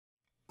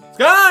What's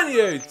going on,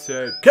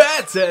 YouTube?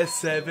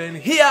 Curtis7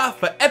 here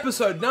for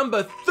episode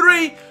number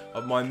 3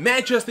 of my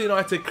Manchester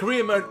United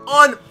career mode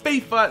on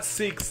FIFA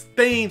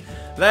 16.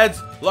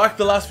 Lads, like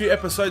the last few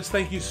episodes,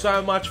 thank you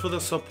so much for the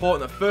support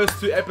in the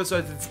first 2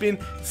 episodes. It's been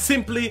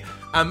simply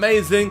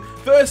amazing.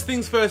 First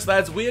things first,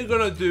 lads, we are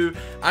going to do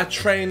a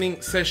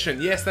training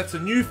session. Yes, that's a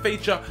new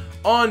feature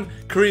on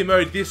career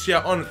mode this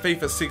year on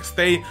FIFA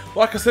 16.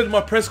 Like I said in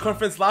my press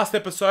conference last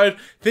episode,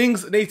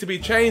 things need to be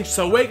changed,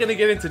 so we're going to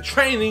get into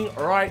training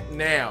right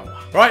now.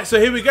 Right, so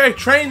here we go,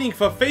 training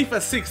for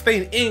FIFA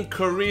 16 in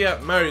career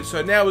mode.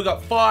 So now we've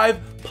got 5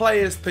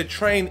 players to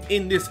train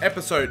in this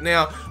episode.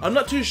 Now, I'm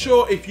not too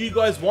sure if you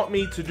guys want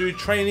me to do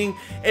training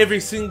every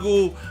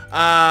single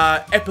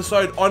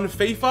episode on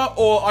FIFA,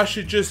 or I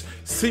should just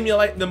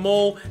simulate them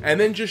all and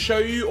then just show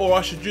you, or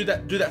I should do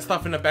that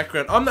stuff in the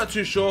background. I'm not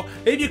too sure.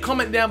 Leave your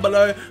comment down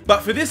below.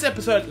 But for this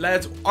episode,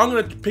 lads, I'm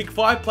going to pick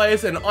 5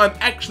 players and I'm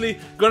actually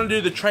going to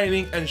do the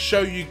training and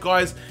show you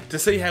guys to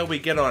see how we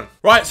get on.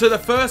 Right, so the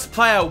first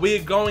player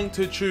we're going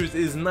to choose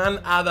is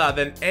none other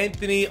than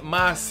Anthony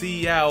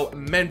Martial,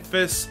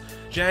 Memphis,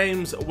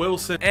 James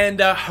Wilson, and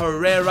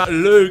Herrera,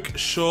 Luke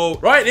Shaw.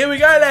 Right, here we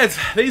go, lads.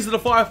 These are the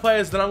 5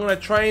 players that I'm going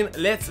to train.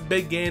 Let's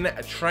begin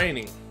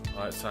training.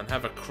 Alright, son,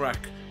 have a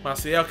crack.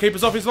 Martial, keep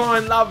us off his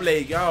line.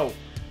 Lovely, go.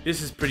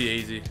 This is pretty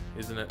easy,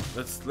 isn't it?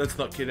 Let's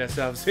not kid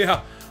ourselves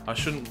here. I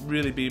shouldn't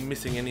really be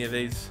missing any of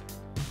these.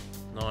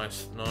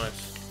 Nice,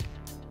 nice.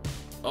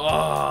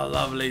 Oh,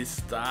 lovely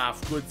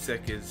stuff. Good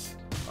seconds.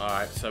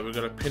 Alright, so we're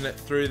going to pin it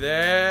through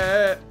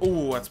there.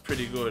 Oh, that's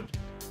pretty good.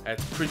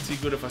 That's pretty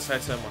good if I say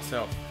so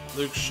myself.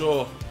 Luke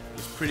Shaw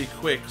is pretty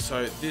quick,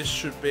 so this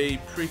should be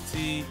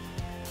pretty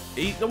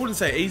I wouldn't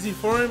say easy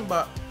for him,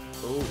 but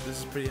oh, this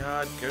is pretty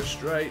hard. Go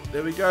straight.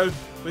 There we go.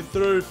 We're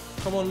through.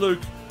 Come on, Luke.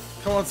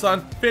 Come on,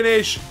 son.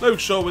 Finish. Luke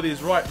Shaw with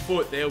his right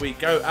foot. There we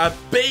go. A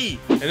B.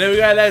 And there we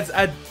go, lads.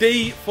 A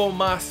D for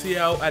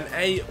Martial, an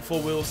A for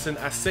Wilson,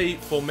 a C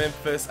for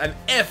Memphis, an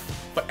F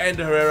for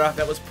Ander Herrera.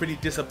 That was pretty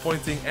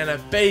disappointing. And a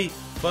B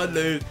for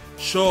Luke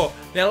Shaw.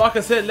 Now, like I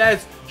said,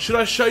 lads, should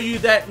I show you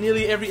that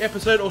nearly every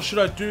episode, or should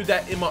I do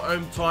that in my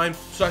own time?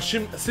 Should I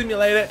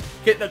simulate it?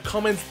 Get the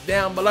comments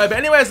down below. But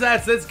anyways,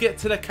 lads, let's get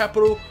to the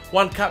Capital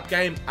One Cup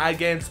game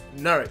against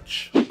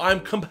Norwich. I'm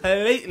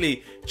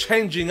completely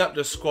changing up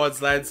the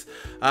squads, lads.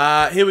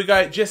 Here we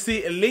go.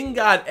 Jesse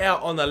Lingard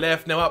out on the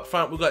left. Now up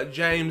front, we've got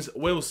James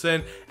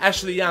Wilson,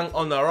 Ashley Young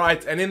on the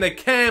right. And in the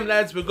cam,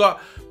 lads, we've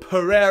got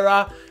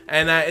Pereira.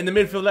 And in the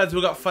midfield, lads,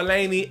 we've got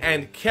Fellaini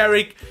and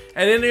Carrick.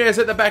 And anyways,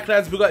 at the back,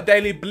 lads, we've got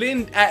Daley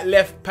Blind at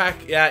left back.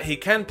 He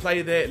can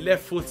play there,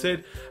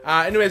 left-footed.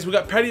 Anyways, we've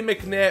got Paddy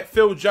McNair,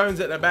 Phil Jones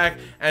at the back,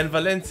 and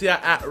Valencia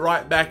at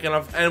right back.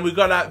 And we've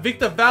got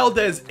Victor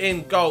Valdez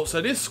in goal.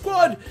 So this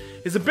squad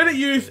is a bit of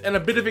youth and a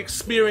bit of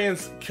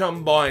experience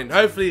combined.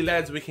 Hopefully,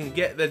 lads, we can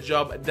get the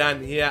job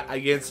done here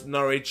against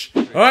Norwich.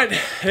 Alright,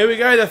 here we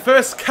go. The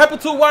first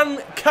Capital One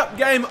Cup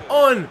game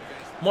on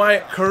my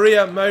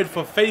career mode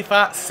for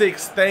FIFA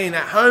 16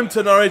 at home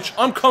to Norwich.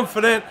 I'm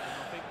confident.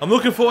 I'm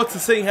looking forward to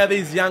seeing how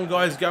these young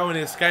guys go in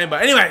this game.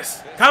 But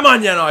anyways, come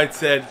on,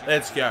 United.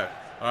 Let's go.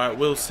 Alright,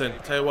 Wilson.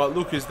 Tell you what,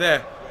 look who's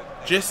there.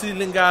 Jesse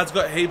Lingard's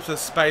got heaps of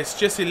space.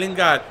 Jesse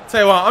Lingard.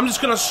 Tell you what, I'm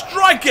just going to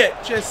strike it.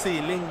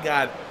 Jesse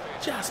Lingard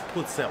just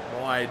puts it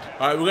wide.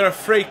 Alright, we're going to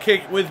free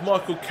kick with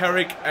Michael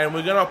Carrick, and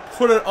we're going to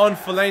put it on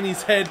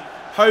Fellaini's head.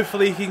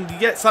 Hopefully he can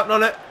get something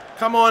on it.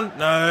 Come on.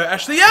 No,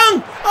 Ashley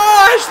Young.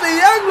 Oh, Ashley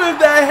Young with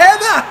the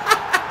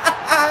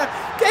header.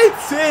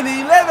 Gets in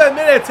 11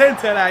 minutes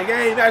into that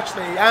game,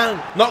 Ashley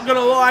Young. Not going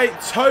to lie,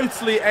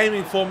 totally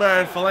aiming for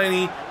Marion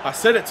Fellaini. I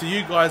said it to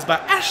you guys,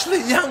 but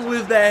Ashley Young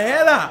with the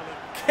header.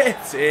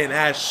 Gets in,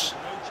 Ash.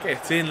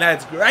 Gets in,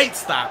 lads. Great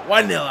start.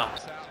 1-0 up.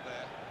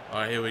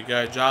 Alright, here we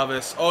go.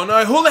 Jarvis. Oh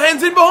no,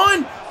 Houlihan's in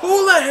behind.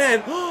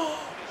 Houlihan.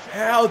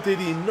 How did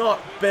he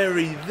not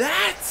bury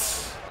that?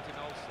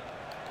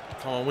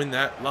 Come on, win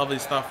that. Lovely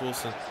stuff,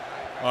 Wilson.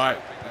 Alright,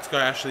 let's go,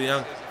 Ashley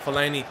Young.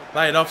 Fellaini,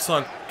 lay it off,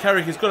 son.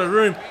 Carrick, he's got a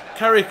room.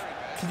 Carrick,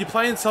 can you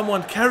play in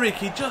someone? Carrick,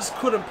 he just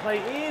couldn't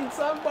play in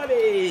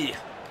somebody.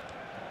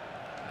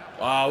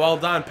 Oh, well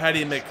done,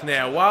 Paddy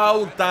McNair.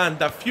 Well done.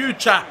 The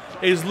future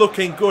is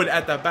looking good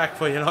at the back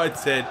for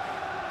United.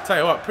 Tell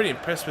you what, pretty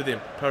impressed with him.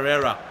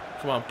 Pereira.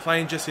 Come on,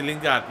 playing Jesse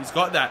Lingard. He's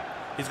got that.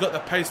 He's got the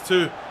pace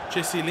too.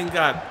 Jesse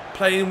Lingard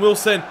playing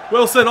Wilson.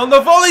 Wilson on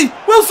the volley.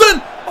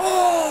 Wilson!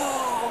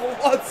 Oh,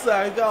 what's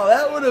a goal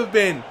that would have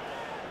been.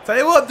 Tell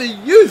you what, the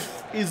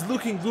youth is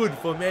looking good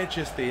for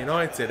Manchester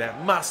United.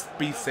 That must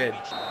be said.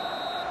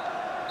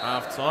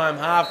 Half time,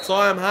 half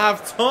time,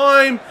 half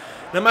time.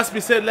 That must be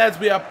said, lads,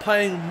 we are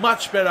playing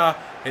much better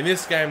in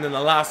this game than the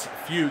last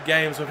few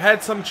games. We've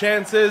had some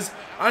chances.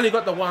 I only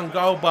got the 1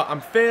 goal, but I'm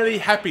fairly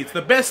happy. It's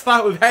the best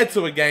start we've had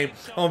to a game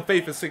on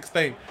FIFA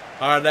 16.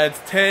 Alright, lads,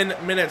 10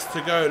 minutes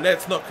to go.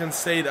 Let's not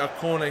concede a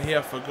corner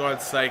here, for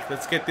God's sake.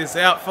 Let's get this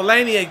out.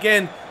 Fellaini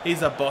again.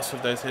 He's a boss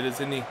with those headers,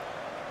 isn't he?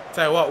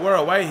 Tell you what, we're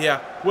away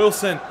here.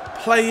 Wilson,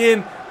 play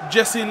in.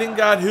 Jesse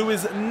Lingard, who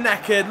is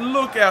knackered.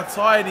 Look how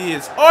tired he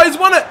is. Oh, he's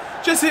won it.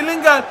 Jesse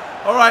Lingard.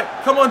 All right,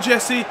 come on,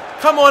 Jesse.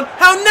 Come on.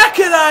 How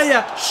knackered are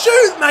you?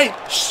 Shoot, mate.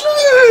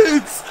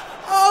 Shoot.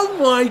 Oh,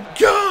 my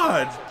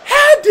God.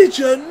 How did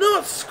you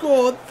not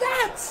score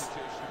that?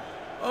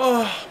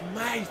 Oh,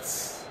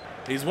 mate.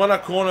 He's won a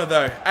corner,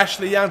 though.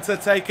 Ashley Young to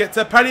take it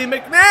to Paddy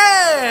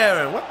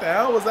McNair. What the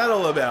hell was that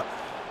all about?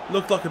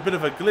 Looked like a bit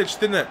of a glitch,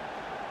 didn't it?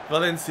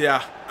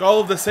 Valencia.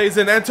 Goal of the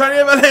season.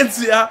 Antonio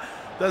Valencia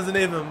doesn't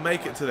even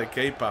make it to the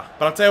keeper.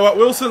 But I'll tell you what,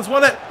 Wilson's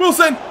won it.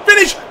 Wilson,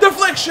 finish,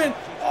 deflection.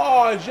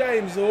 Oh,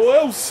 James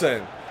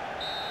Wilson.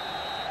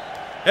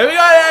 Here we go,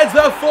 lads.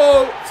 The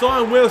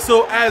full-time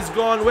whistle has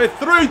gone. We're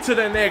through to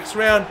the next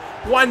round.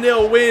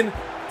 1-0 win.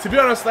 To be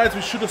honest, lads,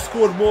 we should have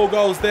scored more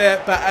goals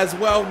there. But as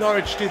well,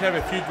 Norwich did have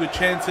a few good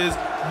chances.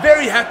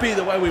 Very happy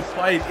the way we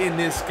played in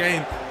this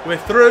game. We're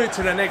through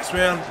to the next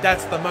round.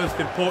 That's the most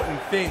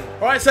important thing.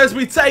 Alright, so as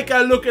we take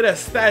a look at the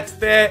stats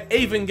there,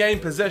 even game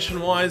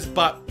possession-wise,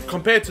 but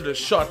compared to the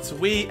shots,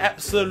 we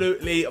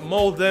absolutely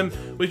mauled them.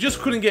 We just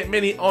couldn't get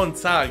many on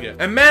target.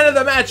 And man of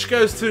the match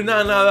goes to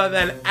none other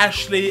than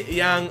Ashley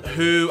Young,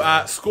 who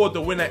scored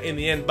the winner in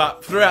the end.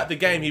 But throughout the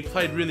game, he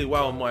played really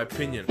well, in my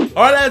opinion.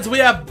 Alright, lads,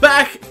 we are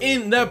back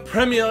in the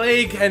Premier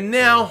League, and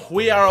now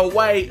we are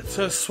away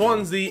to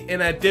Swansea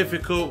in a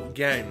difficult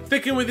game.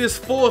 Sticking with this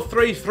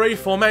 4-3-3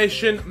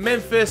 formation,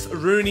 Memphis,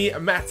 Rooney,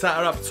 Mata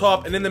are up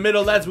top, and in the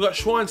middle, lads, we've got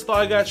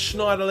Schweinsteiger,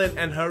 Schneiderlin,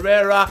 and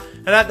Herrera,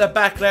 and at the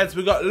back, lads,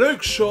 we've got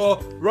Luke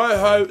Shaw,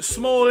 Rojo,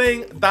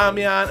 Smalling,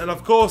 Damian, and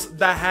of course,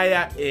 De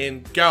Gea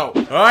in goal.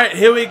 Alright,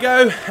 here we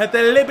go at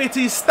the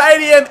Liberty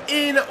Stadium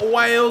in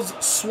Wales.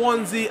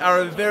 Swansea are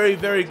a very,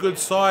 very good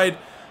side.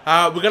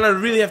 We're going to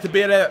really have to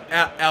be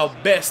at our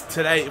best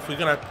today if we're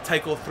going to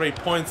take all 3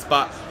 points,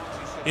 but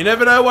you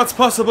never know what's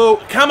possible.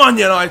 Come on,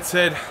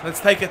 United. Let's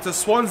take it to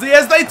Swansea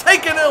as they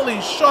take an early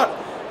shot.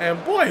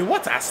 And boy,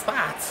 what a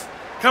start.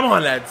 Come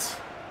on, lads.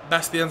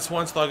 Bastian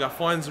Schweinsteiger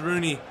finds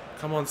Rooney.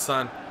 Come on,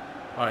 son.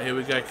 Alright, here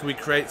we go. Can we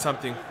create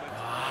something?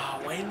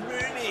 Ah, Wayne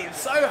Rooney. It's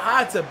so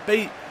hard to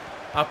beat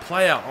a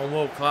player on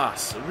world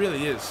class. It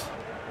really is.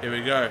 Here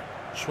we go.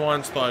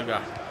 Schweinsteiger.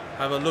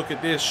 Have a look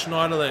at this.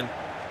 Schneiderlin.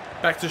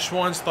 Back to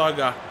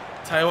Schweinsteiger.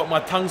 Tell you what, my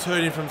tongue's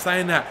hurting from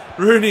saying that.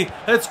 Rooney,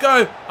 let's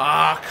go.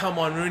 Ah, come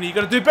on, Rooney. You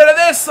got to do better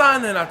there,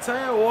 son. And I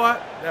tell you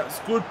what, that was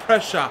good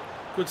pressure.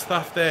 Good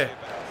stuff there.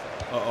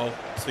 Uh-oh.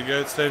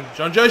 Sigurdsson.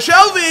 John Joe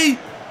Shelby.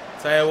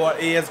 Tell you what,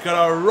 he has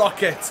got a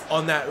rocket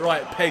on that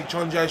right peg,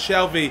 John Joe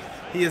Shelby.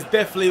 He is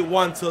definitely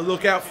one to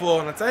look out for.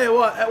 And I tell you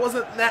what, that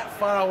wasn't that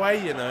far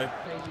away, you know.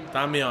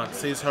 Damian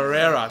sees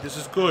Herrera. This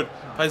is good.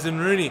 Plays in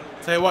Rooney.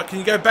 Tell you what, can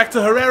you go back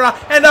to Herrera?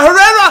 And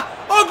Herrera!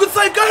 Oh, good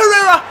save. Go,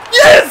 Herrera!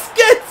 Yes!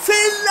 Gets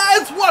in,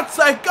 lads! What's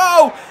a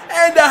goal?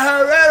 And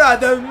Herrera,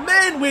 the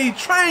man we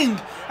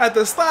trained at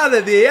the start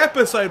of the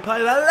episode,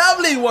 played a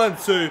lovely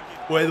 1-2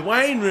 with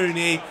Wayne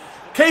Rooney.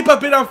 Keeper a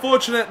bit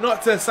unfortunate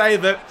not to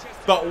save it,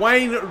 but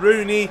Wayne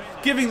Rooney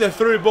giving the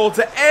through ball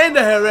to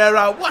Ander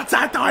Herrera. What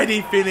a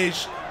tidy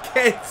finish.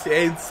 Get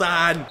in,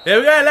 son. There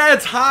we go,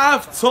 lads.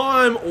 Half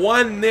time,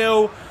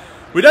 1-0.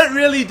 We don't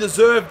really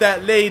deserve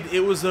that lead.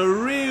 It was a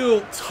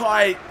real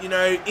tight, you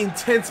know,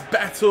 intense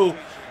battle.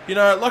 You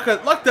know, like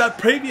the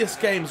previous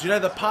games, you know,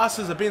 the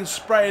passes have been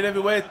sprayed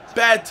everywhere.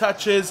 Bad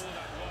touches.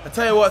 I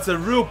tell you what, it's a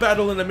real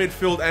battle in the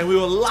midfield, and we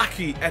were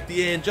lucky at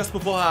the end, just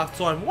before half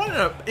time. What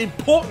an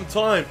important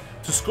time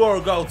to score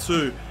a goal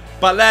too.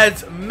 But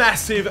lads,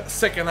 massive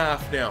second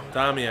half now.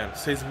 Damian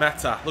sees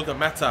Mata. Look at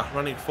Mata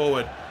running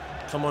forward.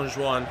 Come on,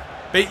 Juan.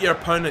 Beat your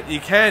opponent.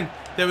 You can.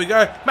 There we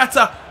go.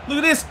 Mata. Look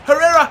at this.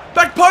 Herrera.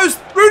 Back post.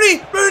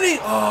 Rooney. Rooney.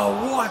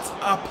 Oh, what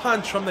a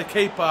punch from the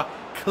keeper.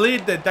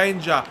 Cleared the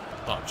danger.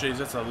 Oh, jeez.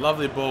 That's a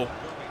lovely ball.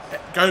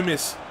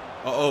 Gomez.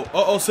 Uh-oh.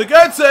 Uh-oh.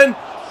 Sigurdsson.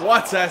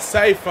 What a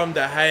save from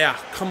De Gea.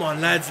 Come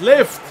on, lads.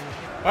 Lift.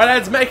 Alright,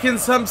 lads, making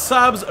some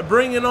subs,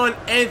 bringing on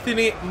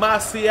Anthony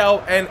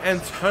Martial and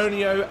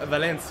Antonio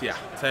Valencia.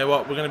 Tell you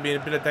what, we're going to be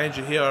in a bit of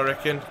danger here, I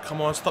reckon.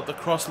 Come on, stop the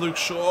cross, Luke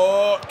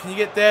Shaw. Can you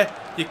get there?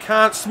 You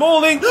can't.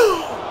 Smalling!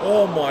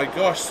 Oh my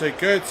gosh,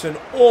 Sigurdsson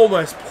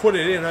almost put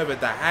it in over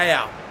De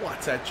Gea.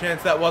 What a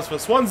chance that was for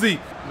Swansea.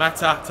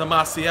 Mata to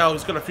Martial,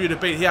 who's got a few to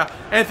beat here.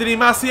 Anthony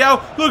Martial,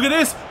 look at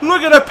this.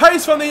 Look at the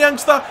pace from the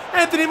youngster.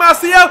 Anthony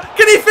Martial,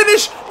 can he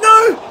finish?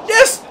 No!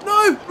 Yes!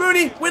 No!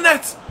 Rooney, win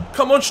that!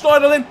 Come on,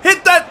 Schneiderlin,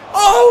 hit that!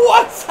 Oh,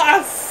 what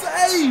a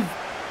save!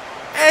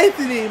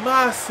 Anthony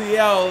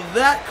Martial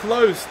that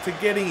close to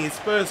getting his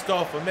first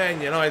goal for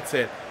Man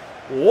United.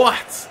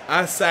 What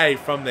a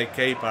save from the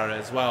keeper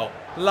as well.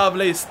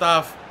 Lovely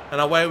stuff. And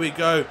away we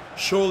go.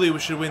 Surely we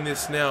should win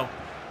this now.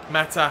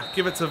 Mata,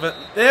 give it to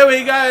there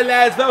we go,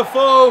 lads. The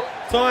full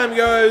time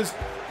goes.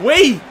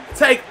 We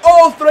take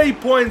all 3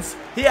 points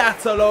here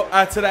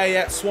today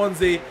at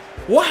Swansea.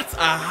 What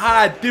a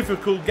hard,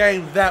 difficult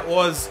game that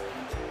was.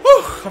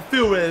 Whew, I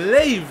feel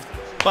relieved,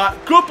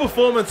 but good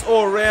performance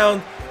all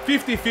around.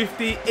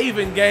 50-50,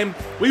 even game.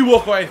 We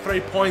walk away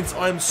 3 points.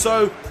 I'm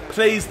so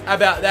pleased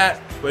about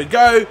that. We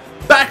go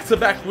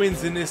back-to-back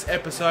wins in this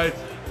episode.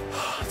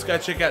 Let's go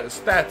check out the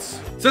stats.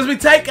 So as we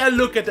take a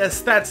look at the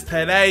stats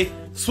today,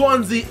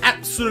 Swansea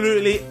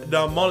absolutely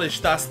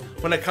demolished us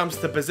when it comes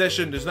to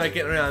possession. There's no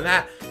getting around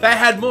that. They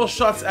had more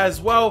shots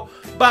as well,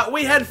 but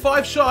we had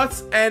 5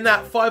 shots and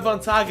 5 on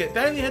target.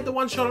 They only had the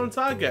 1 shot on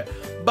target,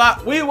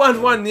 but we won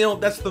 1-0.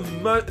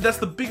 That's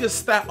the biggest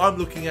stat I'm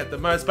looking at the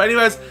most. But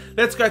anyways,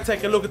 let's go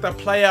take a look at the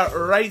player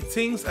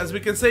ratings. As we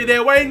can see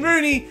there, Wayne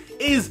Rooney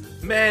is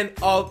man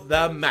of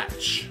the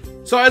match.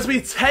 So as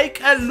we take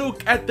a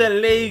look at the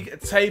league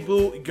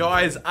table,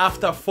 guys,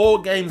 after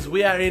 4 games,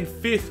 we are in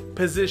 5th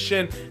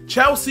position.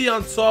 Chelsea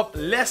on top,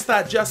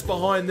 Leicester just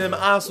behind them,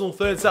 Arsenal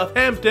 3rd,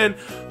 Southampton,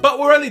 but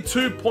we're only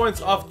 2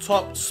 points off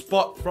top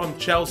spot from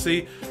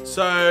Chelsea.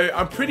 So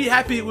I'm pretty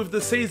happy with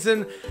the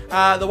season,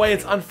 the way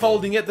it's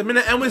unfolding at the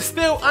minute, and we're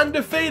still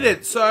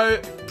undefeated. So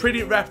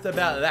pretty wrapped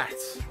about that.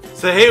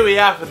 So here we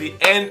are for the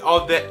end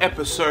of the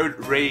episode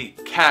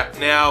recap.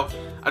 Now,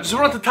 I just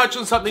wanted to touch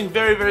on something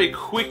very, very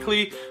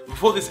quickly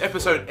before this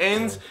episode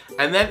ends,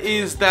 and that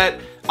is that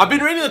I've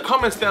been reading the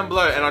comments down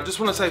below, and I just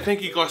want to say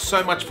thank you guys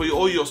so much for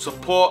all your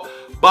support.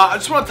 But I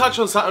just want to touch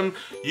on something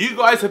you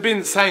guys have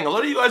been saying. A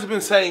lot of you guys have been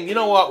saying, you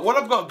know what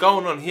I've got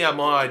going on here,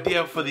 my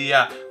idea for the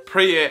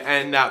pre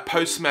and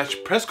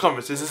post-match press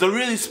conferences is a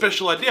really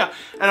special idea,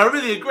 and I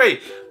really agree.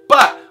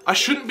 But I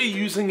shouldn't be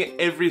using it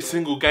every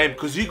single game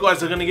because you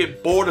guys are going to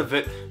get bored of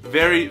it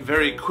very,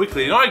 very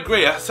quickly. And I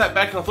agree. I sat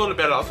back and I thought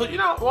about it. I thought, you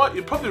know what?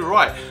 You're probably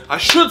right. I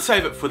should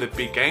save it for the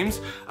big games.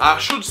 I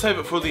should save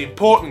it for the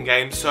important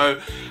games.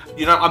 So,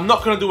 you know, I'm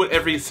not going to do it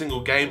every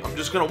single game. I'm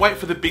just going to wait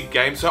for the big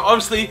game. So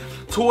obviously,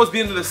 towards the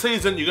end of the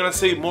season, you're going to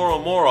see more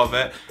and more of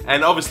it.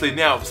 And obviously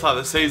now, at the start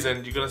of the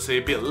season, you're going to see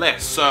a bit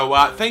less. So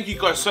thank you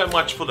guys so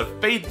much for the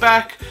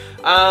feedback.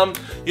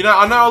 You know,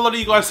 I know a lot of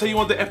you guys say you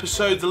want the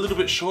episodes a little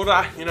bit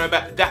shorter, you know,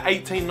 about that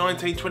 18,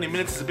 19, 20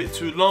 minutes is a bit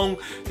too long,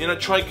 you know,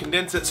 try and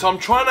condense it. So I'm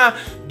trying to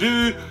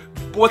do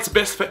what's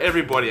best for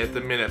everybody at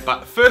the minute.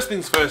 But first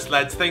things first,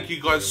 lads, thank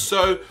you guys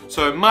so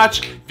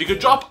much. If you could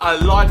drop a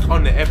like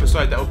on the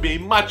episode, that would be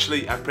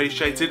muchly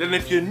appreciated. And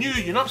if you're new,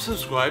 you're not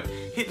subscribed,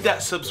 hit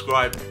that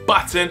subscribe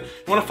button. You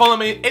want to follow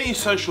me on any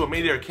social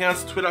media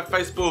accounts, Twitter,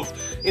 Facebook,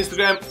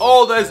 Instagram,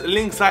 all those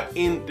links are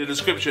in the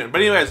description.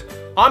 But anyways,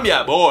 I'm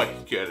your boy,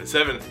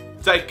 Kurt7.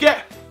 Take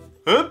care.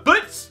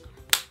 Peace.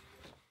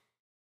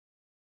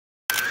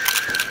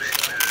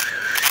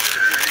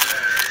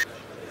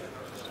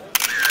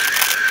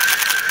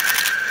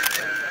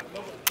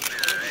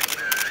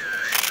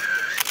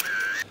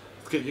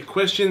 Get your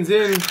questions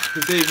in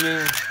this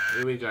evening.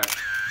 Here we go.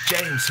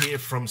 James here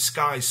from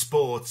Sky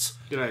Sports.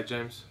 G'day,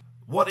 James.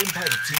 What impact